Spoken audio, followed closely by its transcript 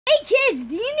Hey kids,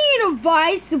 do you need a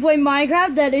device to play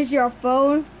Minecraft that is your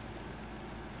phone?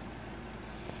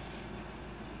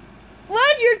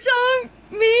 What? You're telling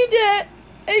me that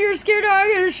you're scared I'm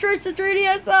going to destroy the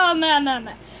 3DS? Oh,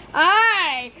 no.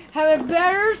 I have a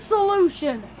better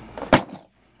solution.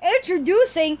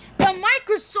 Introducing the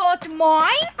Microsoft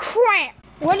Minecraft.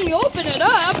 When you open it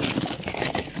up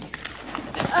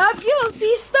you'll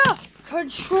see stuff.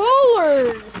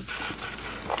 Controllers.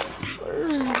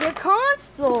 There's the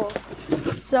console.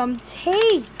 Some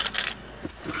tape.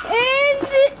 And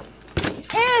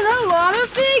a lot of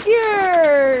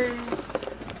figures.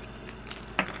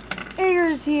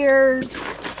 Figures here.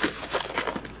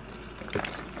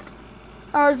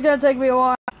 Oh, it's gonna take me a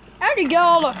while. After you get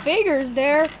all the figures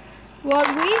there, what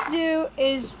we do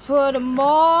is put them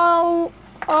all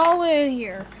in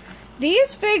here.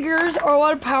 These figures are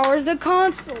what powers the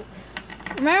console.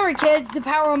 Remember, kids, the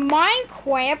power of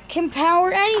Minecraft can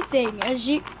power anything, as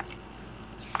you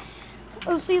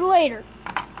will see later.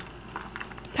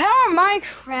 The power of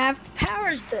Minecraft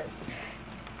powers this.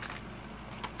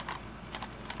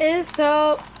 It's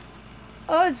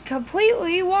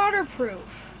completely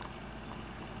waterproof.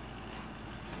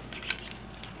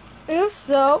 If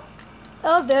so,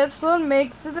 that's what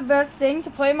makes it the best thing to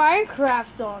play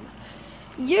Minecraft on.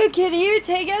 You can even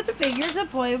take out the figures and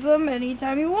play with them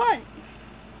anytime you want.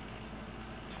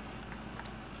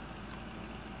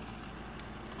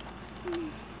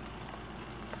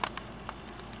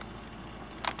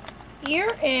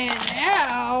 Here and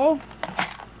now,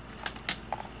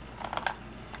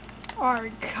 our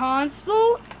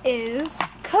console is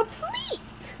complete.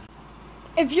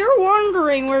 If you're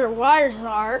wondering where the wires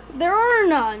are, there are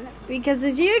none, because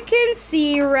as you can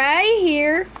see right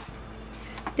here,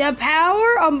 the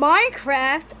power of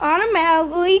Minecraft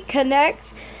automatically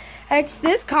connects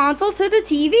this console to the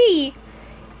TV.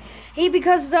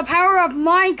 Because the power of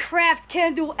Minecraft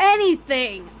can do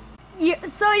anything.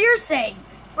 So you're saying,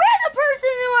 the person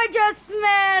who I just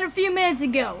met a few minutes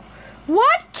ago,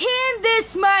 what can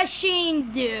this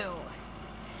machine do?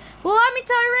 Well, let me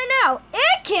tell you right now,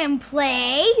 it can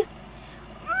play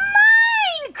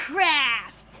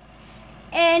Minecraft.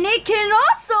 And it can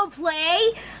also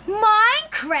play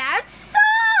Minecraft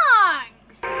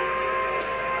songs.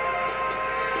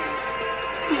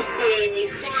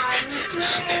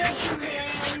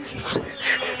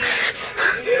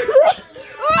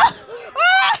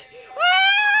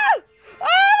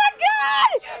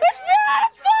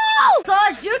 So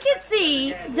as you can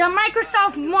see, the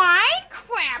Microsoft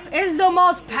Minecraft is the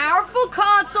most powerful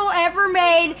console ever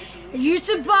made. You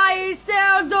should buy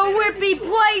yourself the Whippy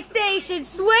PlayStation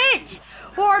Switch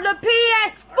or the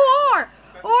PS4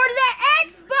 or the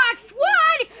Xbox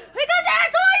One, because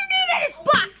that's all you need in this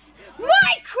box.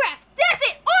 Minecraft, that's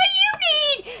it. All you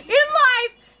need in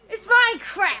life is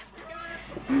Minecraft.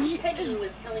 Peggy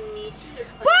was telling me she was.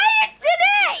 Bye!